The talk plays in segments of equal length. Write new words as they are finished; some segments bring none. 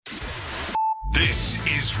This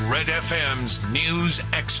is Red FM's News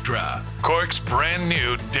Extra, Cork's brand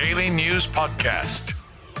new daily news podcast.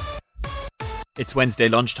 It's Wednesday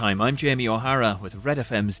lunchtime. I'm Jamie O'Hara with Red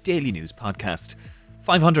FM's daily news podcast.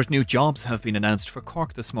 500 new jobs have been announced for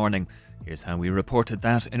Cork this morning. Here's how we reported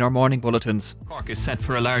that in our morning bulletins. Cork is set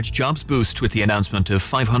for a large jobs boost with the announcement of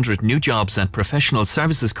 500 new jobs at professional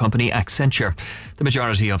services company Accenture. The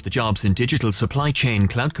majority of the jobs in digital supply chain,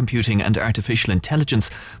 cloud computing and artificial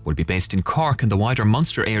intelligence will be based in Cork and the wider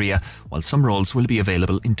Munster area, while some roles will be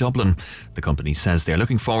available in Dublin. The company says they're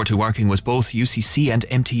looking forward to working with both UCC and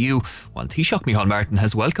MTU, while Taoiseach Micheál Martin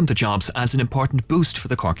has welcomed the jobs as an important boost for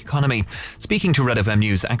the Cork economy. Speaking to Red FM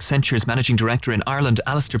News, Accenture's Managing Director in Ireland,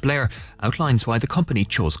 Alistair Blair, outlines why the company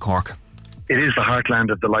chose Cork. It is the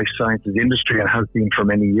heartland of the life sciences industry and has been for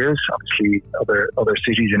many years. Obviously, other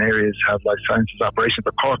cities and areas have life sciences operations,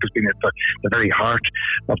 but Cork has been at the very heart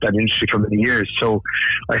of that industry for many years. So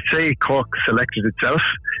I'd say Cork selected itself,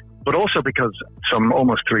 but also because some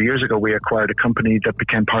almost 3 years ago we acquired a company that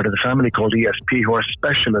became part of the family called ESP, who are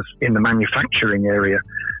specialists in the manufacturing area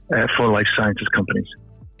for life sciences companies.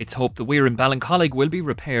 It's hoped the weir in Ballincollig will be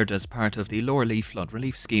repaired as part of the Lower Lee flood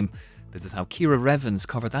relief scheme. This is how Ciara Revens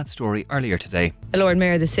covered that story earlier today. The Lord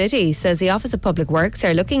Mayor of the city says the Office of Public Works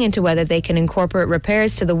are looking into whether they can incorporate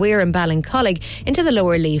repairs to the weir in Ballincollig into the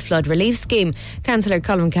Lower Lee flood relief scheme. Councillor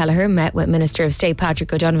Colm Kelleher met with Minister of State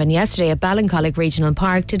Patrick O'Donovan yesterday at Ballincollig Regional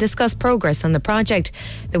Park to discuss progress on the project.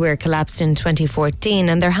 The weir collapsed in 2014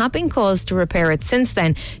 and there have been calls to repair it since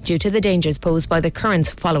then due to the dangers posed by the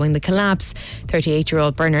currents following the collapse.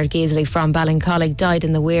 38-year-old Bernard Geasley from Ballincollig died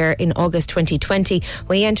in the weir in August 2020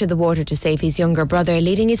 when he entered the water to save his younger brother,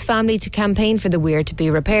 leading his family to campaign for the weir to be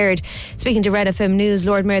repaired. Speaking to Red FM News,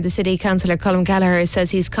 Lord Mayor of the City, Councillor Colm Kelleher, says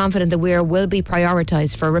he's confident the weir will be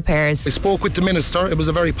prioritised for repairs. I spoke with the Minister. It was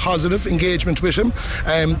a very positive engagement with him.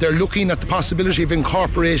 They're looking at the possibility of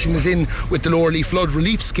incorporating it in with the Lower Lee flood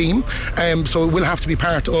relief scheme. So it will have to be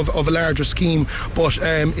part of a larger scheme. But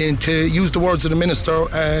to use the words of the Minister,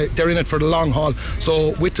 they're in it for the long haul.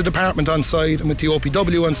 So with the department on side and with the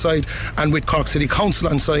OPW on side and with Cork City Council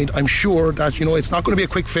on side, I'm sure that, it's not going to be a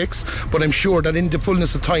quick fix, but I'm sure that in the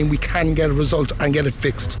fullness of time we can get a result and get it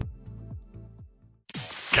fixed.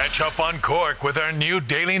 Catch up on Cork with our new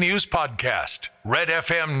daily news podcast, Red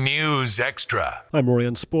FM News Extra. I'm Rory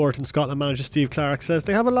on Sport, and Scotland manager Steve Clarke says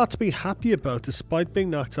they have a lot to be happy about despite being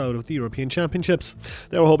knocked out of the European Championships.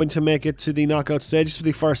 They were hoping to make it to the knockout stages for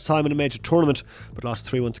the first time in a major tournament, but lost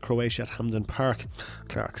 3-1 to Croatia at Hampden Park.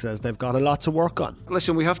 Clarke says they've got a lot to work on.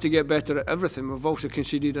 Listen, we have to get better at everything. We've also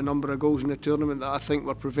conceded a number of goals in the tournament that I think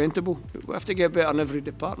were preventable. We have to get better in every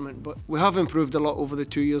department, but we have improved a lot over the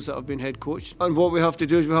 2 years that I've been head coach. And what we have to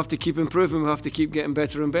do is we have to keep improving, we have to keep getting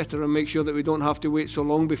better and better and make sure that we don't have to wait so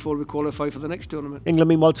long before we qualify for the next tournament. England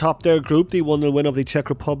meanwhile top their group. The 1-0 win of the Czech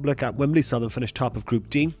Republic at Wembley saw them finish top of Group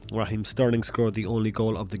D. Raheem Sterling scored the only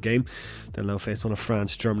goal of the game. They'll now face one of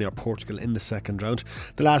France, Germany or Portugal in the second round.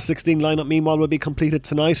 The last 16 lineup meanwhile will be completed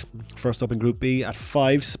tonight. First up in Group B at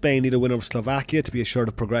 5, Spain need a win over Slovakia to be assured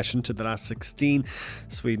of progression to the last 16.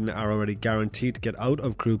 Sweden are already guaranteed to get out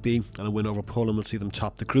of Group B, and a win over Poland will see them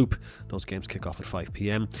top the group. Those games kick off at 5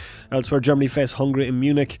 p.m. Elsewhere, Germany face Hungary in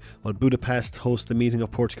Munich, while Budapest hosts the meeting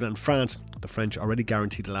of Portugal and France. The French already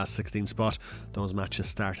guaranteed the last 16 spot. Those matches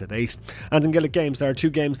start at 8. And in Gaelic games, there are 2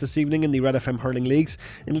 games this evening in the Red FM hurling leagues.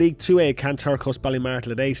 In League 2A, Cantor host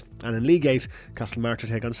Ballymartle at 8, and in League 8, Castlemartyr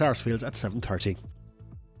take on Sarsfields at 7:30.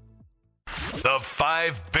 The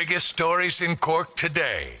 5 biggest stories in Cork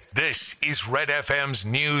today. This is Red FM's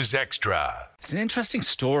News Extra. It's an interesting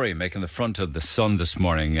story making the front of the Sun this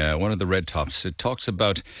morning. One of the red tops. It talks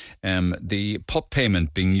about the PUP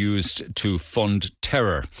payment being used to fund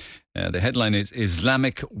terror. The headline is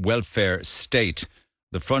Islamic Welfare State.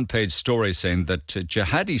 The front page story saying that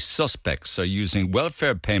jihadi suspects are using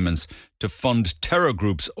welfare payments to fund terror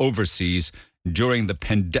groups overseas during the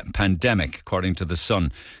pandemic, according to the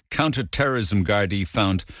Sun. Counter-terrorism Gardaí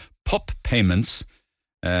found PUP payments,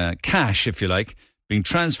 cash if you like, being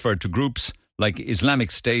transferred to groups like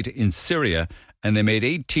Islamic State in Syria, and they made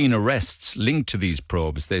 18 arrests linked to these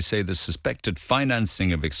probes. They say the suspected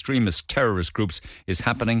financing of extremist terrorist groups is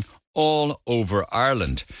happening all over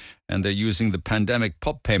Ireland, and they're using the pandemic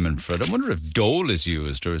PUP payment for it. I wonder if dole is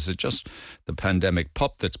used, or is it just the pandemic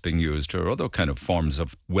PUP that's being used, or other kind of forms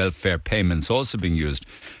of welfare payments also being used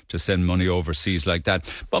to send money overseas like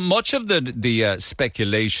that. But much of the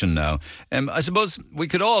speculation now, I suppose we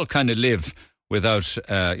could all kind of live without,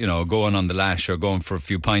 going on the lash or going for a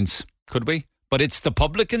few pints, could we? But it's the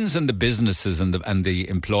publicans and the businesses and the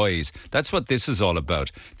employees. That's what this is all about.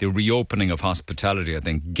 The reopening of hospitality, I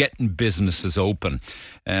think, getting businesses open.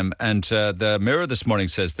 And the Mirror this morning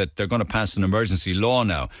says that they're going to pass an emergency law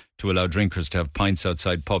now to allow drinkers to have pints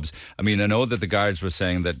outside pubs. I mean, I know that the guards were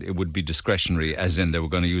saying that it would be discretionary, as in they were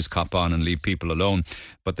going to use cop on and leave people alone,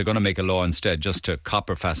 but they're going to make a law instead just to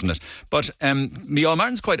copper fasten it. But Micheál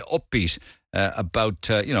Martin's quite upbeat about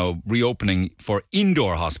reopening for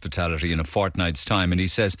indoor hospitality in a fortnight's time, and he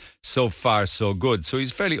says so far so good. So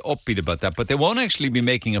he's fairly upbeat about that, but they won't actually be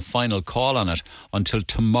making a final call on it until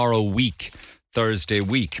tomorrow week, Thursday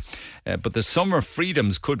week. But the summer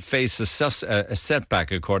freedoms could face a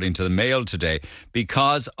setback, according to the Mail today,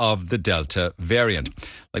 because of the Delta variant.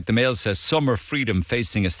 Like the Mail says, summer freedom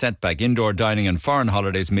facing a setback. Indoor dining and foreign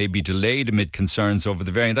holidays may be delayed amid concerns over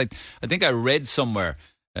the variant. I think I read somewhere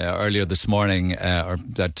earlier this morning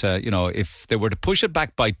that if they were to push it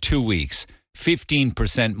back by 2 weeks,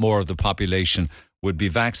 15% more of the population would be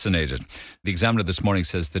vaccinated. The Examiner this morning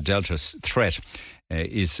says the Delta threat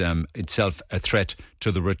is itself a threat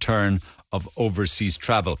to the return of overseas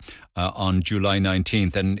travel on July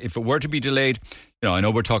 19th. And if it were to be delayed, I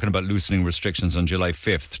know we're talking about loosening restrictions on July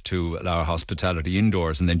 5th to allow hospitality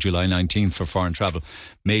indoors, and then July 19th for foreign travel.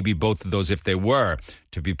 Maybe both of those, if they were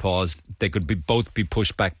to be paused, they could both be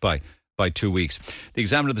pushed back by 2 weeks. The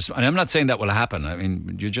Examiner and I'm not saying that will happen. I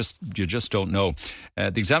mean, you just don't know.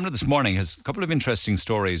 The Examiner this morning has a couple of interesting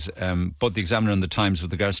stories, both the Examiner and the Times,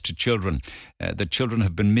 with regards to children. That children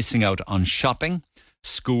have been missing out on shopping,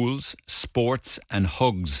 schools, sports and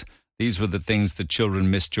hugs. These were the things that children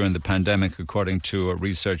missed during the pandemic, according to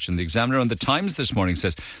research in the Examiner. And the Times this morning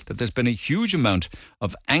says that there's been a huge amount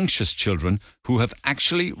of anxious children who have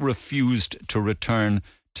actually refused to return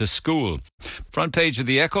to school. Front page of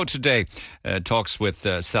the Echo today talks with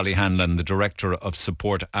Sally Hanlon, the Director of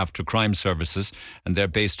Support After Crime Services, and they're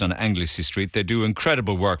based on Anglesey Street. They do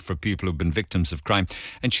incredible work for people who've been victims of crime.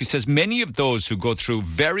 And she says many of those who go through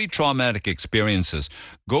very traumatic experiences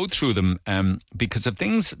go through them because of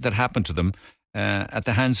things that happen to them at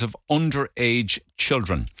the hands of underage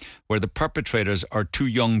children, where the perpetrators are too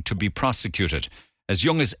young to be prosecuted. As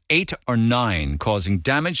young as 8 or 9, causing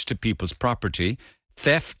damage to people's property,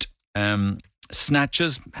 theft,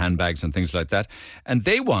 snatches, handbags and things like that. And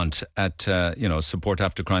they want, at Support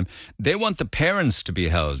After Crime, they want the parents to be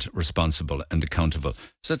held responsible and accountable.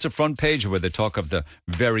 So it's a front page where they talk of the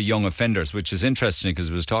very young offenders, which is interesting because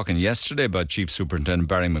I was talking yesterday about Chief Superintendent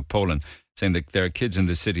Barry McPolin, saying that there are kids in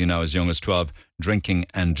the city now as young as 12 drinking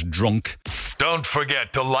and drunk. Don't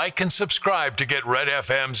forget to like and subscribe to get Red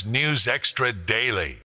FM's News Extra daily.